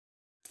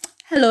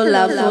Hello,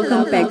 loves.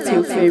 Welcome back to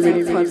your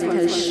favorite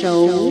podcast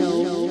show,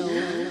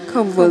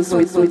 Converse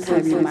with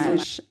Tabi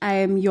Mash. I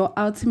am your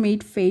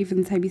ultimate fave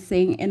in Tabi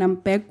saying, and I'm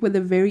back with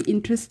a very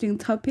interesting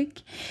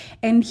topic.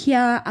 And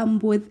here I'm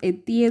with a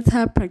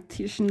theater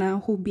practitioner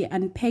who'll be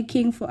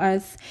unpacking for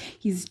us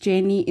his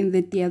journey in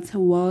the theater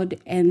world,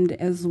 and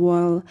as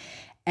well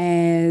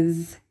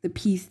as the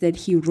piece that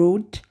he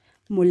wrote,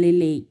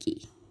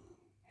 Moleleki.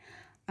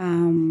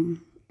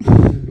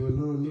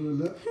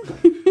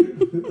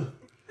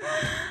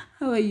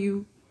 How are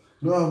you?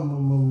 No,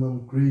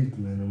 I'm great,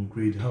 man. I'm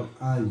great. How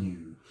are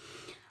you?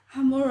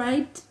 I'm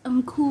alright.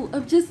 I'm cool.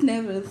 I'm just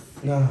nervous.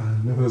 Nah,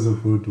 nervous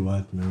about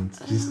what, man? It's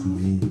just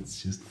me.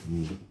 It's just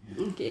me.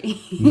 Okay.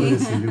 I'm not a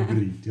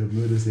celebrity.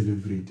 I'm not a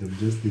celebrity. I'm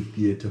just a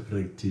theater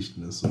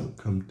practitioner. So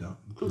calm down.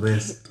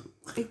 Rest.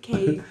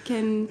 Okay.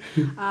 Can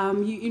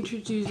you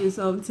introduce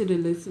yourself to the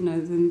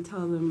listeners and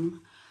tell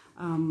them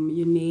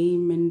your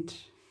name and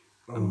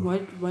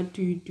what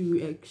do you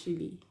do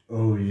actually?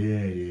 Oh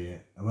yeah.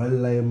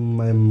 Well,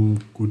 I'm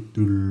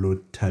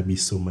Kutullo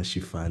Thabiso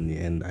Mashiane,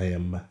 and I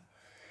am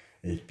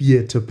a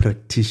theater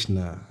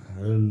practitioner.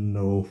 I don't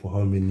know for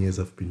how many years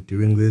I've been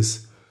doing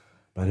this,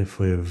 but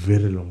for a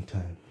very long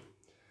time.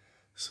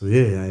 So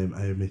yeah, I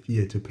am a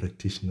theater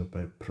practitioner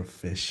by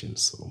profession.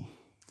 So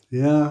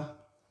yeah.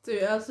 So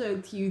you're also a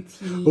TUT.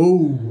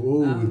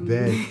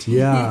 That.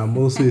 Yeah, I'm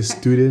also a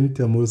student.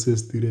 I'm also a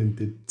student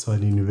at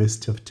Tshwane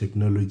University of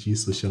Technology,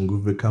 so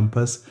Shanguve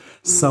campus,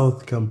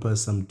 South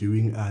campus. I'm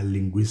doing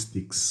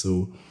linguistics.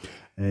 So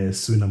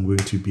soon I'm going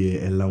to be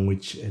a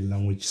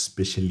language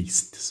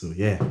specialist. So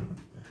yeah.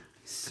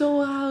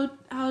 So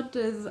how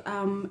does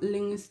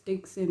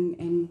linguistics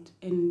and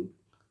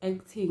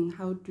acting,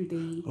 how do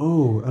they?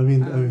 I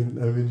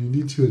mean, you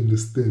need to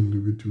understand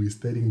that we're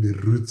studying the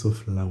roots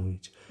of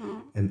language,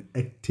 and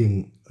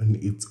acting on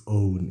its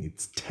own,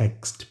 it's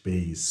text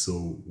based.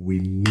 So we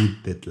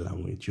need that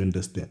language. You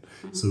understand?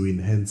 So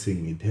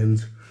enhancing it,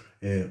 hence,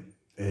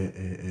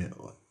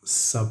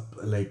 sub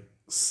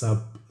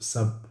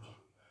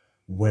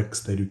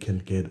works that you can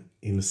get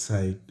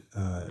inside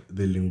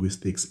the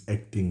linguistics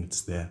acting.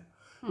 It's there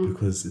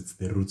because it's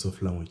the roots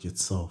of language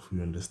itself.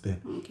 You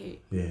understand? Okay.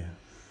 Yeah.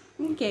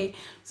 Okay,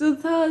 so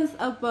tell us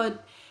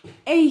about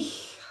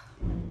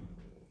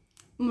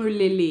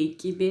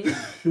Moleleki.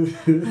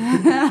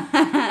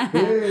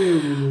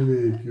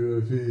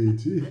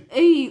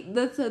 Hey,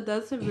 that's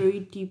a very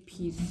deep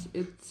piece.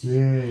 It's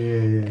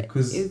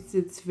Because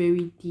it's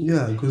very deep.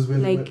 Yeah, because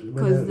when I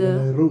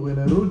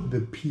wrote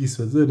the piece,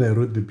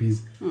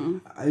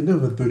 I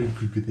never thought it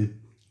could be that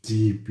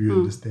deep. You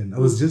understand? I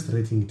was just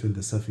writing it on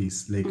the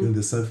surface, on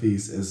the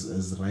surface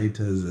as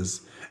writers,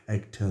 as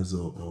actors,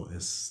 or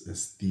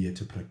as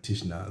theater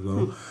practitioners.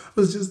 Well, it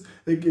was just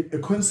like a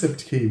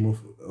concept came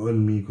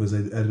on me because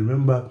I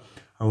remember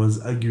I was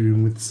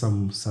arguing with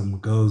some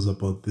girls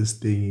about this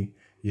thing.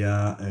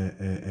 Yeah,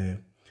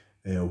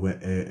 where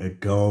a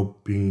girl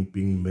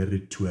being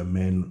married to a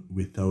man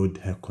without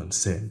her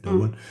consent.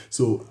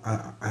 So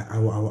I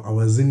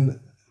was in.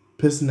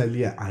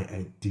 Personally,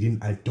 I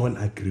don't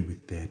agree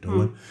with that.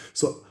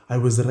 So I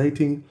was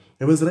writing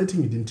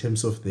it in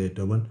terms of that.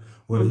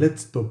 Well,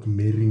 let's stop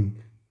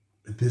marrying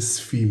these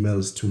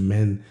females to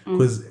men,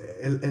 because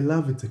a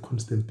love, it's a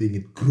constant thing.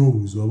 It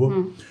grows.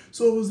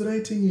 So I was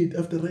writing it.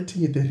 After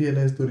writing it, I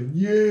realized that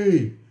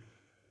yay,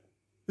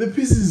 the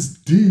piece is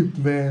deep,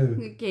 man.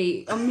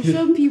 Okay, I'm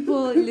sure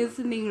people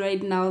listening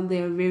right now,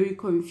 they're very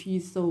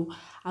confused. So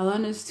I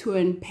want us to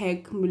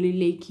unpack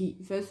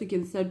Moleleki. First, we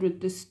can start with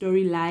the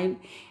storyline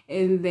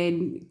and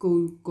then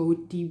go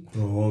deep.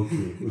 Oh,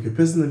 okay.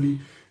 Personally,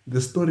 the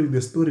story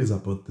is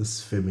about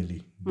this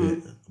family,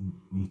 the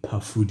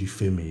Mpafudi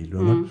family.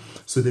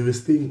 So they were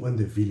staying on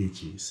the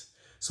villages.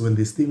 So when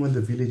they're staying on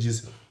the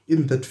villages,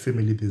 in that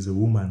family, there's a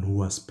woman who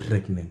was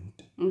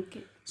pregnant.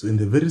 Okay. So in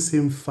the very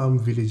same farm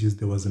villages,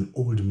 there was an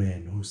old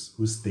man who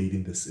stayed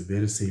in this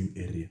very same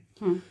area.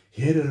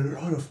 He had a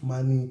lot of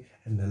money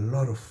and a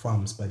lot of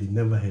farms, but he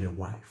never had a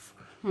wife.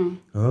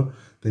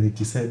 Then he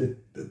decided,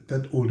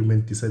 that old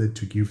man decided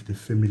to give the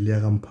family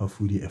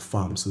Mpafudi a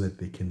farm so that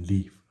they can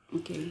live.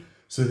 Okay.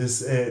 So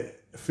this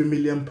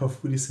family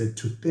Mpafudi said,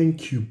 to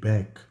thank you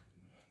back,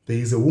 there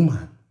is a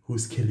woman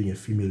who's carrying a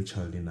female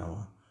child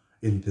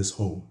in this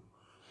home.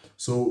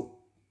 So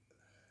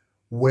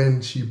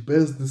when she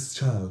bears this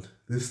child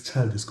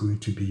is going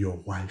to be your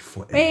wife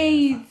forever.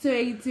 Wait.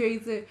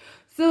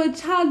 So a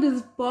child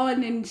is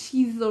born and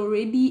she's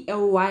already a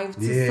wife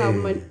to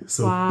someone.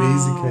 So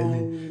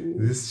basically,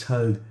 this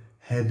child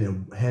had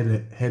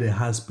a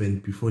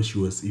husband before she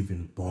was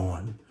even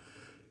born,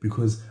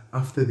 because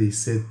after they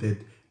said that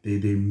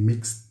they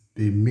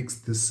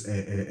mixed this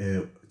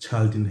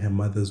child in her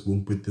mother's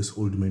womb with this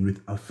old man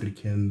with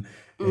African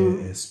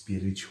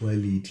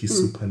spirituality,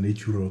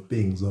 supernatural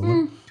things.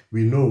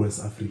 We know as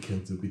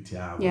Africans, those things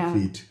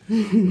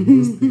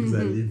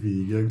are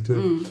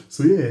living.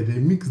 So they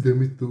mixed them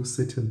with those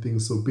certain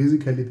things. So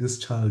basically, this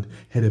child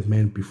had a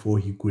man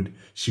before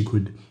she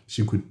could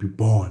be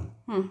born.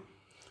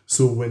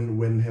 So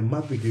when her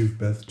mother gave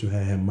birth to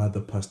her mother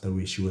passed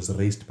away. She was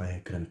raised by her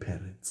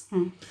grandparents.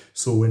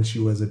 So when she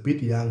was a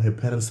bit young, her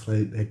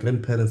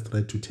grandparents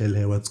tried to tell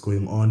her what's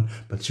going on,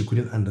 but she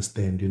couldn't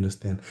understand. You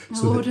understand?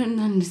 So I wouldn't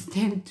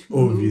understand too.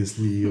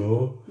 Obviously,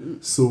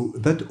 So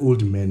that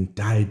old man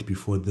died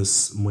before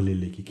this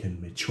Muleleki can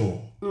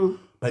mature.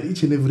 But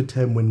each and every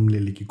time when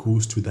Muleleki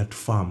goes to that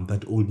farm,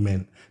 that old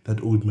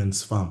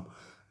man's farm,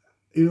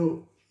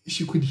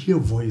 she could hear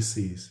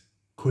voices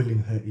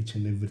calling her each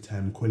and every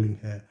time, calling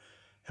her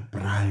a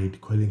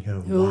bride, calling her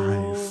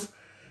wife.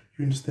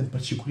 You understand?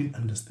 But she couldn't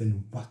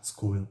understand what's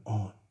going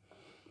on.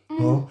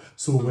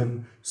 So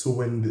when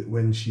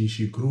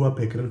she grew up,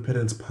 her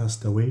grandparents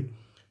passed away.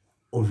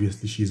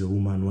 Obviously, she's a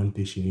woman. One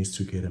day she needs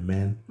to get a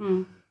man.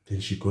 Then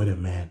she got a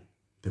man.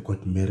 They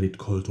got married,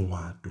 called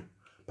Nwatu.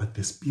 But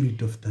the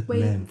spirit of that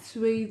man.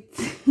 Wait.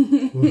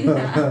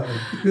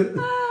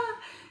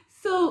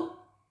 So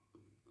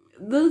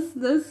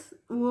this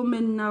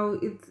woman now,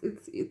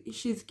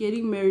 she's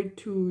getting married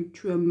to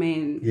a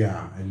man.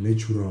 Yeah, a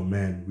natural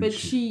man. But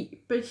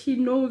she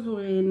knows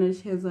when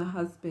she has a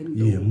husband.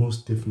 Though. Yeah,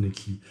 most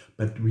definitely.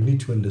 But we need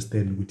to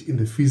understand, within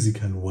the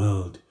physical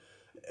world,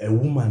 a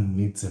woman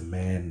needs a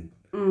man.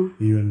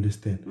 You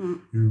understand?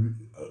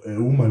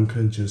 A woman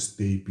can't just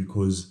stay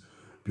because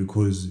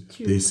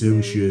they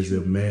say she is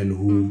a man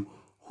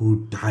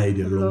who died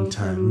a long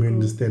time. You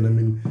understand? I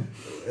mean,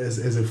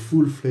 as a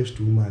full-fledged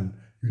woman,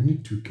 you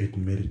need to get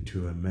married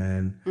to a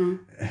man,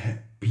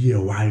 be a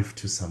wife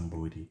to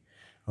somebody.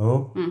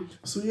 So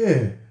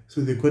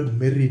they got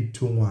married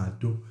to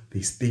Nwatu.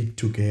 They stayed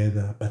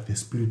together, but the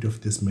spirit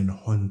of this man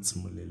haunts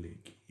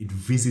Muleleki. It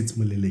visits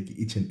Muleleki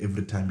each and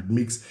every time.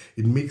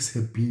 It makes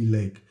her be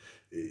like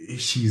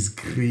she's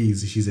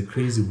crazy. She's a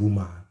crazy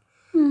woman.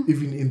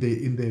 Even in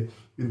the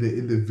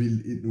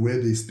village where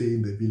they stay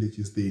in the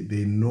villages,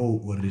 they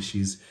know already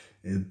she's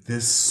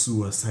this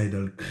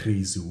suicidal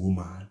crazy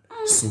woman.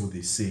 So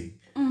they say.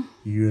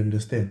 You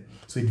understand?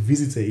 So it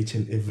visits her each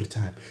and every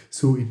time.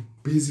 So it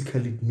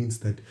basically means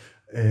that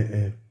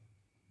in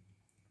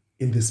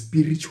the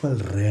spiritual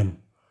realm,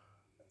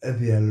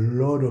 there are a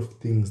lot of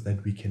things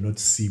that we cannot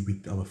see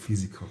with our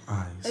physical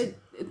eyes.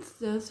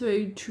 That's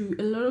very true.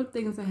 A lot of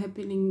things are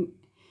happening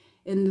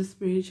in the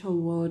spiritual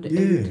world.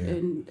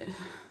 And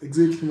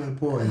exactly my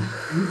point.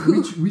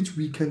 which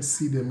we can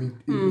see them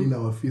in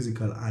our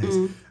physical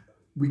eyes.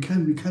 You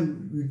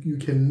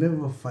can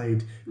never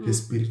fight the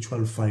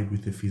spiritual fight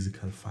with the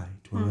physical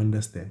fight. You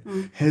understand?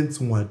 Hence,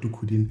 Nwatu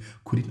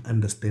couldn't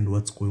understand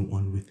what's going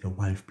on with your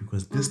wife,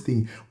 because this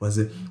thing was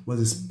a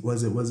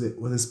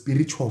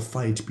spiritual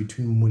fight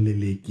between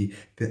Muleleki,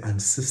 the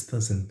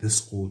ancestors, and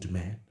this old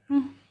man.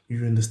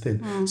 You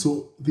understand?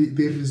 So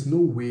there is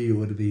no way,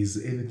 or there is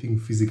anything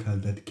physical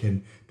that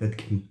can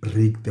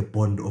break the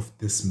bond of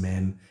this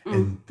man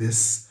and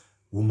this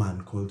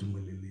woman called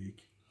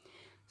Muleleki.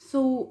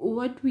 So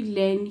what we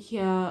learn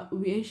here,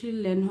 we actually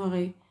learn how.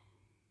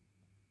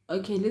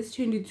 Okay, let's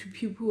change it to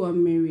people who are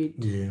married.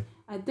 Yeah.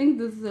 I think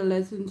this is a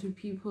lesson to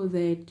people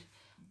that,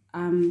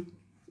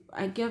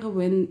 I get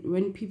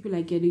when people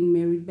are getting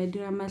married, but they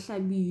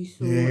introduce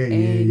their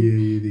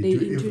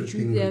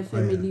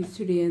families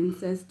to the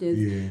ancestors.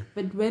 Yeah.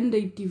 But when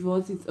they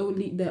divorce,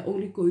 they're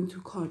only going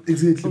to court.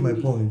 Exactly my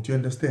point. Do you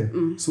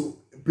understand? So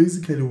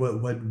basically,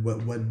 what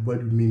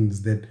it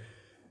means that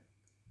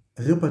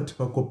when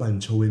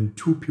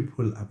two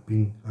people are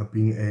being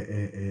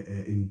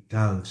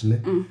indulged,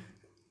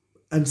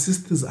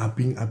 ancestors are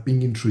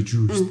being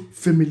introduced,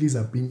 families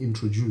are being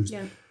introduced.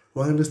 Yeah.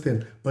 Well, I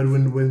understand, but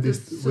when they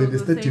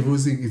start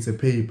divorcing, it's a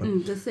paper.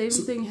 The same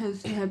thing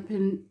has to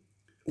happen.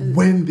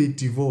 When they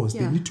divorce,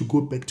 they need to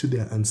go back to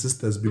their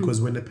ancestors,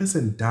 because when a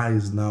person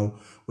dies now,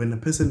 when a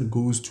person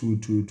goes to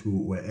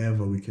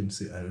wherever, we can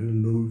say, I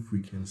don't know if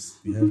we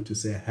have to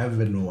say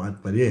heaven or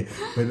what, but yeah,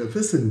 when a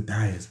person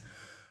dies,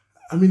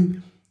 I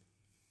mean,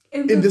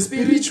 in the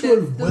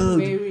spiritual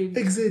world,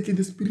 exactly,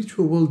 the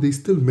spiritual world, they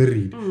still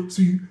married.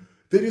 So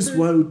that is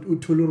why in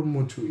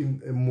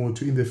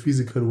the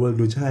physical world,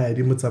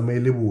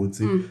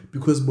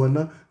 because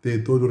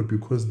they thought,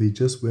 because they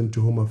just went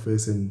to Home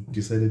Affairs and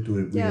decided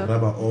to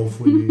rubber off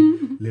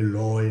the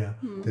lawyer,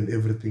 then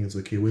everything is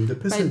okay. When the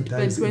person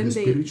dies in the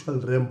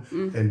spiritual realm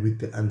and with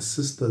the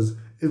ancestors,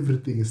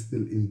 everything is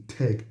still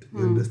intact.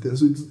 You understand?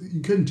 So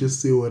you can't just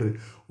say,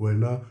 well,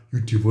 now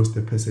you divorce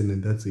the person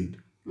and that's it.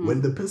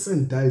 When the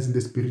person dies in the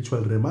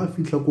spiritual realm,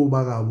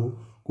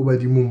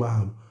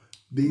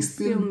 they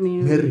still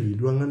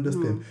married. You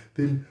understand?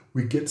 Then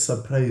we get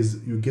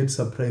surprised. You get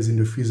surprised in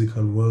the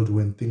physical world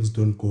when things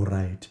don't go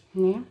right.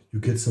 Yeah. You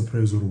get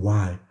surprised on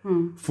why.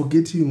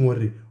 Forgetting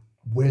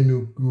when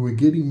you were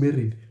getting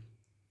married,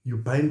 you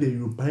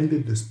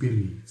binded the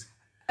spirits.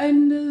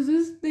 And there's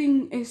this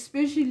thing,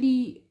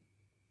 especially,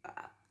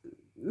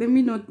 let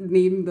me not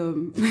name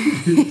them,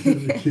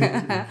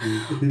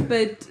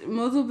 but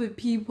most of the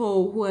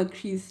people who are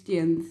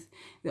Christians,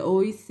 they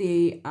always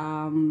say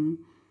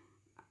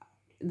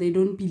they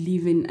don't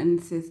believe in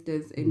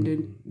ancestors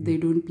and they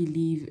don't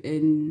believe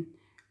in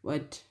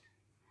what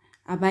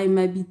Abai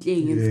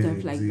Mabitling and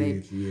stuff like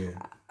that. Yeah.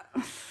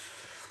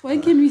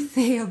 What can we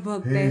say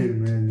about Hey, that?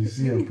 man, you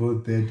see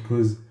about that?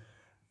 Because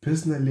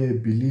personally, I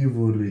believe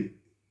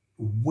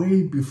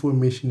way before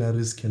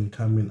missionaries can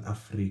come in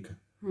Africa,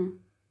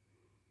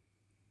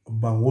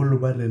 but all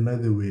over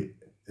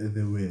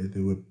they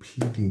were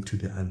pleading to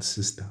the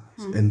ancestors,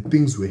 and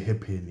things were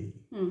happening.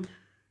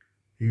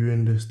 You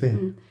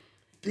understand?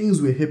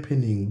 Things were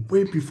happening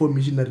way before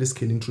missionaries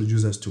can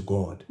introduce us to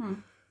God.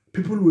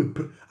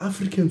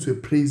 Africans were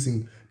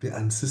praising the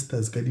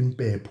ancestors, getting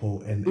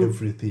Pepo and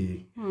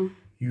everything.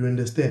 You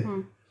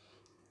understand?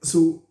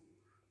 So,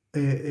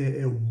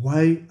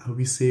 why are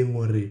we saying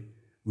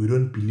we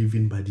don't believe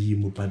in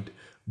Badimo, but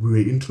we were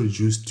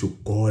introduced to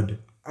God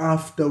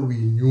after we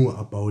knew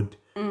about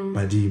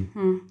Badim?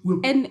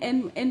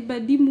 And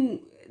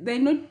Badimu, they're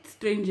not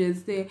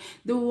strangers. They're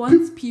the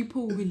ones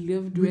people we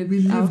lived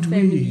with, our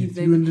families.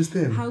 You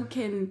understand? How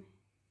can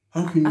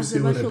you say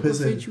when a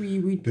person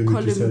we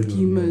call them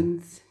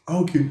demons?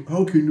 How can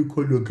you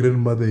call your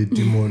grandmother a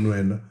demon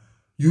when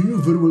you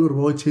knew very well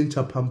about change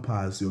her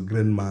pampers, your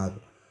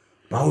grandmother?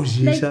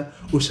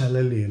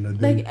 Suddenly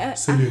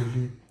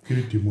you're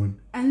a demon.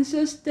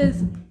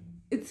 Ancestors,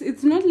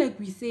 it's not like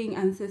we're saying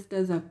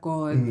ancestors are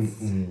gods.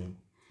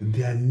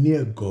 They are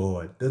near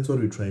God. That's what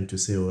we're trying to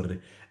say already.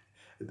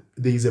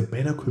 There is a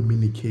better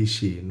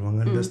communication. You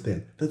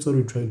understand? That's what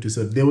we're trying to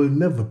say. There will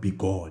never be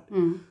God.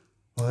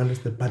 I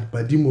understand, but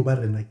Badimo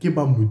barena ke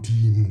ba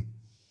modimo.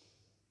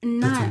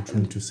 That's what I'm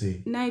trying to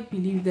say. Now I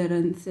believe that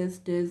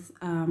ancestors,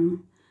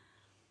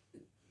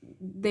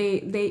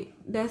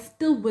 they're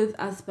still with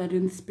us, but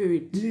in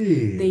spirit.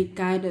 Yeah. They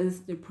guide us,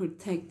 they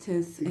protect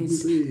us,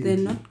 exactly. And they're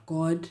not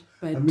God.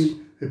 But I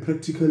mean, a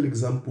practical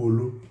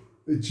example: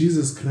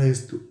 Jesus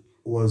Christ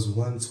was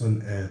once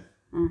on earth,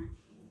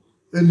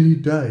 and he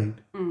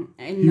died.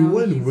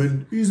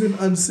 And he's an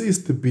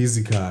ancestor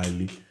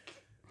basically.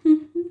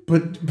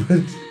 but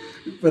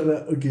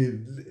okay,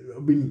 I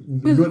mean,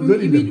 not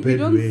in a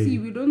bad way.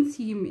 We don't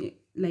see him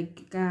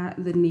like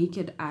the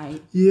naked eye.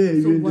 Yeah, so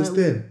you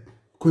understand?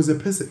 Because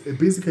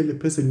basically a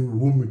person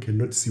whom we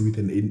cannot see with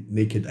a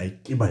naked eye,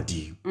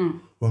 kibadi.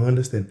 You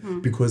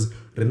understand? Because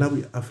right now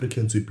we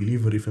Africans, we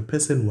believe that if a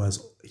person was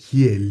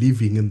here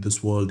living in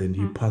this world and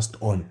he passed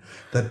on,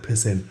 that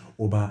person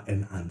over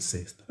an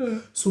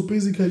ancestor. So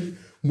basically,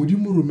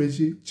 Mudimu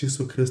Rumeji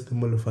Jesu Christ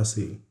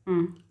Molofase.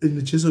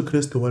 And Jesus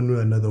Christ one way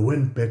or another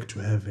went back to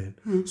heaven.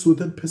 So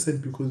that person,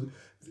 because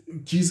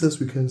Jesus,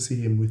 we can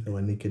see him with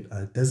our naked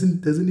eye.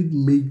 Doesn't it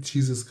make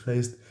Jesus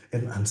Christ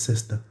an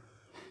ancestor?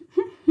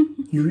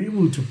 You're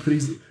able to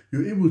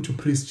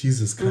praise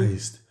Jesus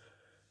Christ.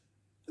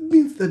 It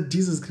means that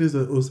Jesus Christ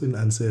was also an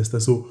ancestor.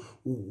 So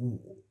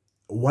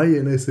why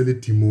am I saying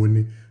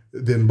demon?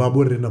 Then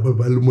Babo Rena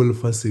Babalumol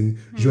fasting,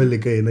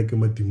 Joaleka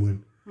Enakema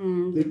demon.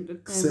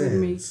 That doesn't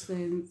make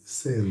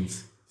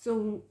sense.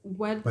 So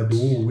what? But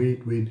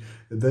wait.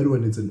 That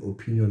one is an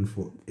opinion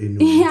for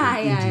anyone.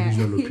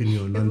 Individual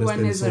opinion.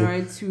 Everyone has a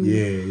right to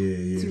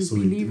to so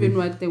believe in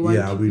what they want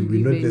to believe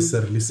in. We're not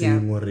necessarily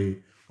saying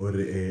or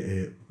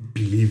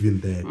believe in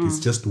that. It's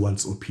just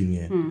one's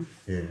opinion.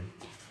 Yeah.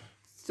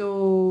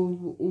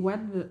 So what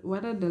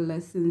are the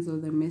lessons or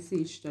the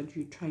message that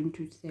you're trying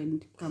to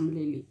send,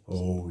 Kamleli?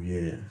 Oh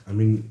yeah. I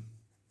mean,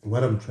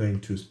 what I'm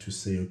trying to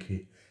say,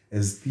 okay,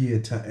 as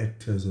theater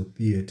actors or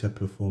theater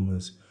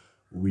performers,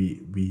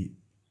 we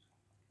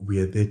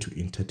are there to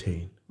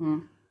entertain.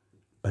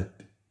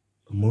 But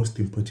most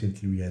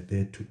importantly, we are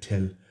there to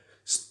tell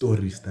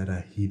stories that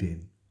are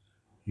hidden.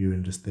 You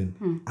understand?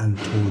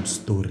 Untold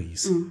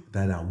stories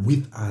that are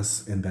with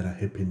us and that are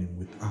happening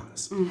with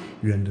us.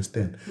 You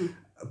understand?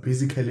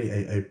 Basically,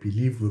 I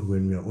believe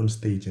when we are on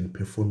stage and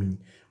performing,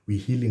 we're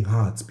healing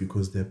hearts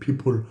because there are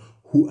people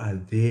who are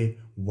there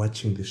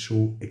watching the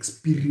show,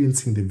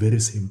 experiencing the very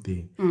same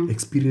thing,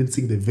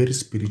 experiencing the very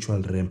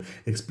spiritual realm,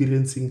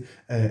 experiencing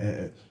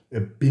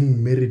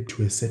being married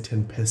to a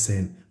certain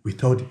person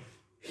without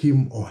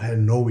him or her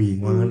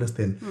knowing. I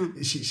understand.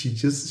 She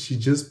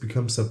just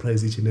becomes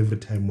surprised each and every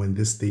time when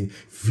this thing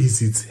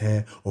visits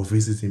her or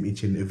visits him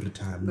each and every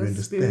time. You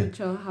understand?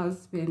 Spiritual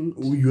husband.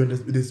 You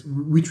understand this,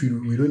 which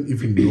we don't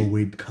even know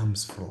where it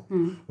comes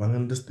from. I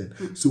understand.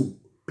 So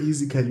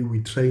basically,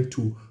 we try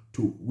to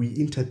we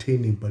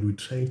entertain him, but we're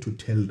trying to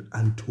tell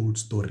untold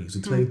stories.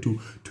 We're trying to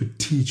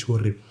teach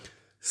or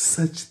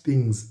such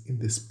things in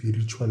the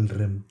spiritual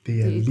realm.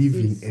 They are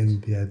living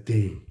and they are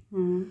there.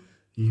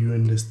 You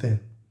understand?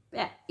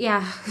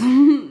 Yeah.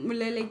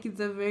 Like it's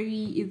a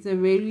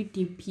very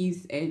deep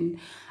piece, and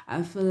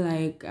I feel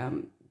like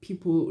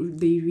people,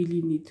 they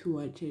really need to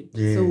watch it.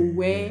 So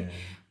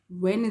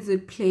when is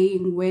it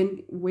playing?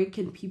 Where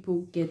can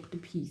people get the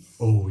piece?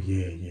 Oh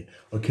yeah.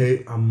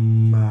 Okay.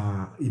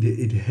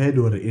 It had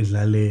or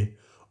Islale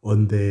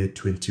on the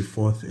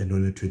 24th and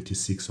on the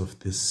 26th of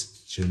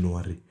this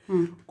January.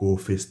 Go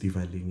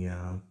festival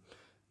in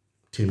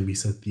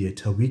Tembisa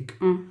Theatre Week.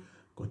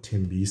 Go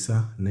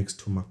Tembisa next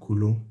to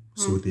Makulo.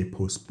 So they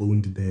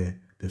postponed the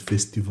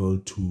festival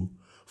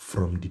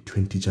from the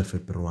 20th of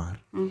February.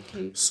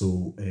 Okay.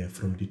 So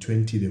from the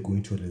 20, they're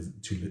going to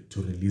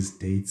release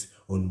dates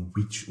on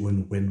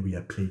when we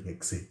are playing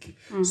exactly.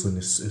 So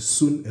as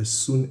soon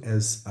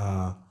as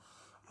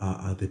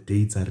the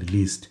dates are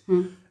released,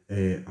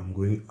 I'm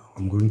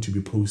going to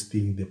be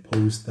posting the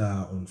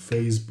poster on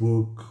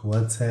Facebook,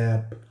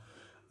 WhatsApp,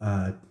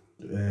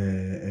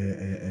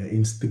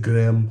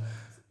 Instagram.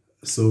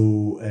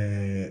 So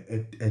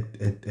at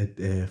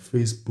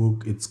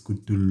Facebook, it's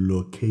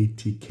Kutullo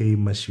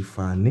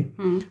Mashiane.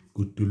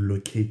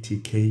 Kutullo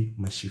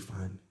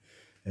Mashiane.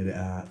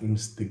 At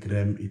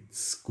Instagram,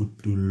 it's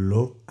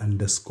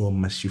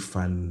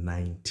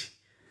Kutullo_Mashifane90.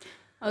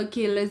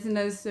 Okay,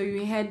 listeners, so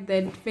you had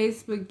that.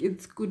 Facebook,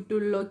 it's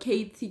Kutullo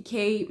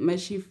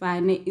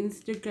Mashifane.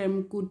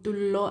 Instagram,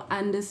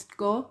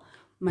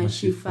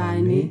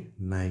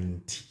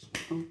 Kutullo_Mashifane90.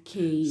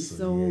 Okay,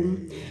 so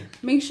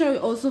make sure you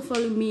also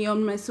follow me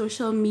on my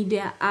social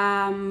media.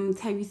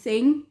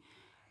 Thabiseng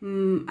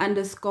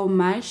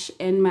 _Mash,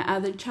 and my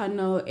other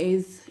channel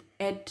is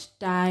at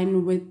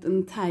Dine with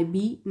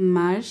Thabi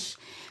Mash.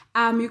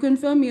 You can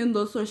follow me on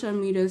those social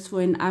medias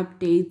for an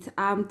update.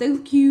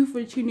 Thank you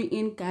for tuning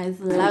in, guys.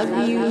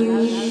 Love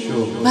you.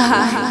 Sure.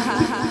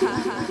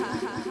 Bye.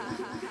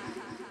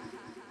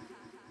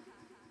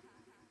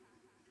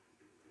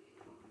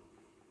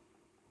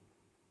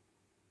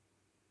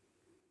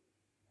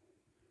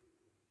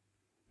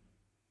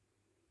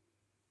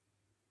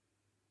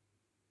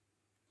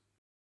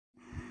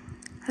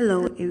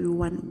 Hello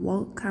everyone,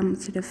 welcome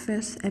to the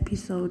first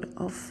episode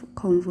of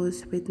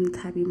Convos with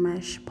Thabi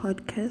Mash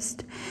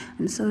podcast.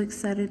 I'm so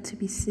excited to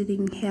be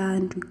sitting here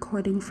and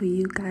recording for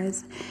you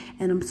guys,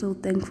 and I'm so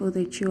thankful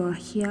that you are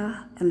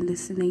here and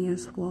listening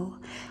as well.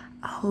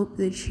 I hope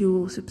that you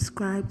will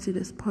subscribe to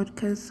this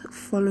podcast,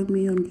 follow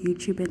me on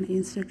YouTube and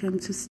Instagram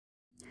to stay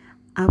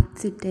up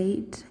to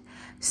date.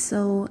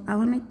 So I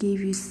want to give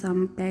you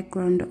some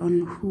background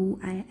on who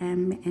I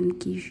am and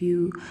give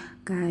you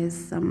guys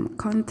some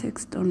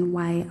context on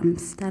why I'm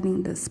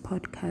starting this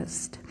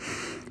podcast.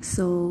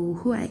 So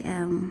who I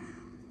am,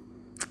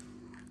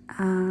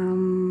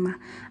 I'm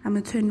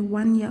a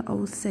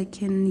 21-year-old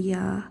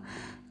second-year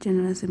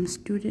journalism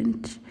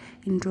student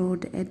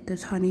enrolled at the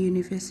Tshwane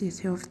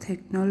University of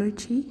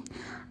Technology.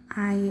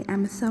 I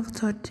am a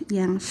self-taught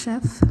young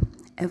chef,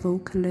 a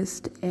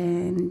vocalist,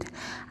 and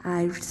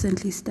I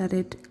recently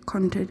started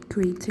content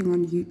creating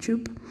on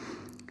YouTube.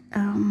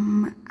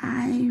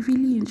 I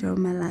really enjoy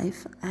my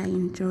life. I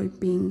enjoy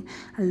being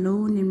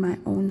alone in my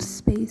own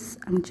space.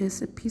 I'm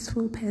just a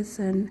peaceful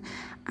person.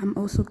 I'm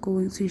also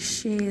going to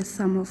share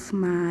some of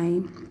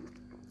my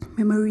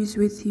memories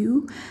with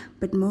you,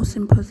 but most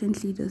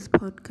importantly, this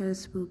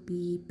podcast will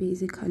be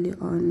basically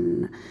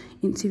on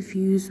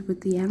interviews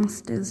with the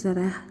youngsters that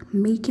are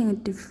making a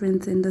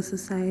difference in the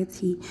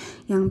society,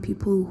 young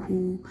people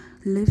who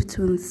live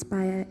to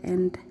inspire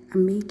and are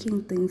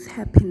making things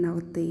happen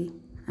out there.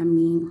 I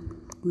mean,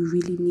 we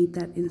really need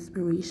that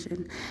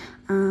inspiration.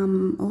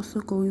 I'm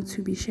also going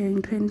to be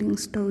sharing trending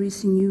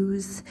stories,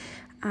 news.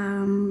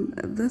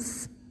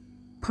 This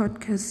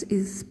podcast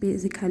is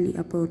basically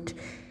about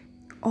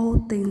all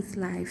things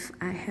life.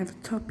 I have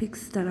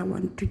topics that I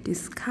want to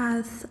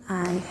discuss.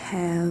 I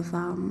have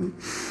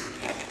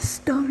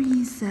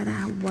stories that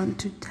I want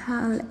to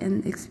tell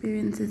and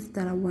experiences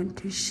that I want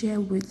to share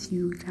with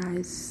you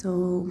guys.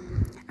 So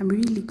I'm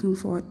really looking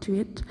forward to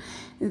it.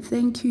 And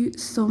thank you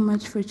so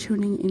much for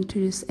tuning into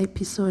this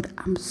episode.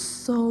 I'm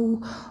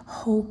so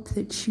hope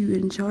that you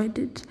enjoyed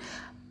it.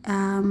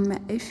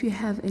 If you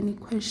have any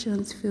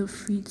questions, feel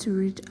free to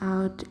reach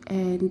out,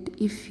 and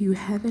if you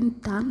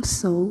haven't done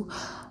so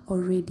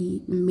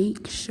already,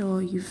 make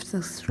sure you've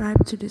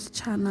subscribed to this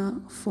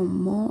channel for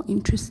more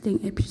interesting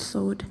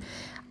episodes.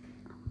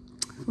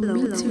 For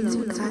me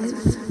too,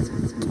 guys.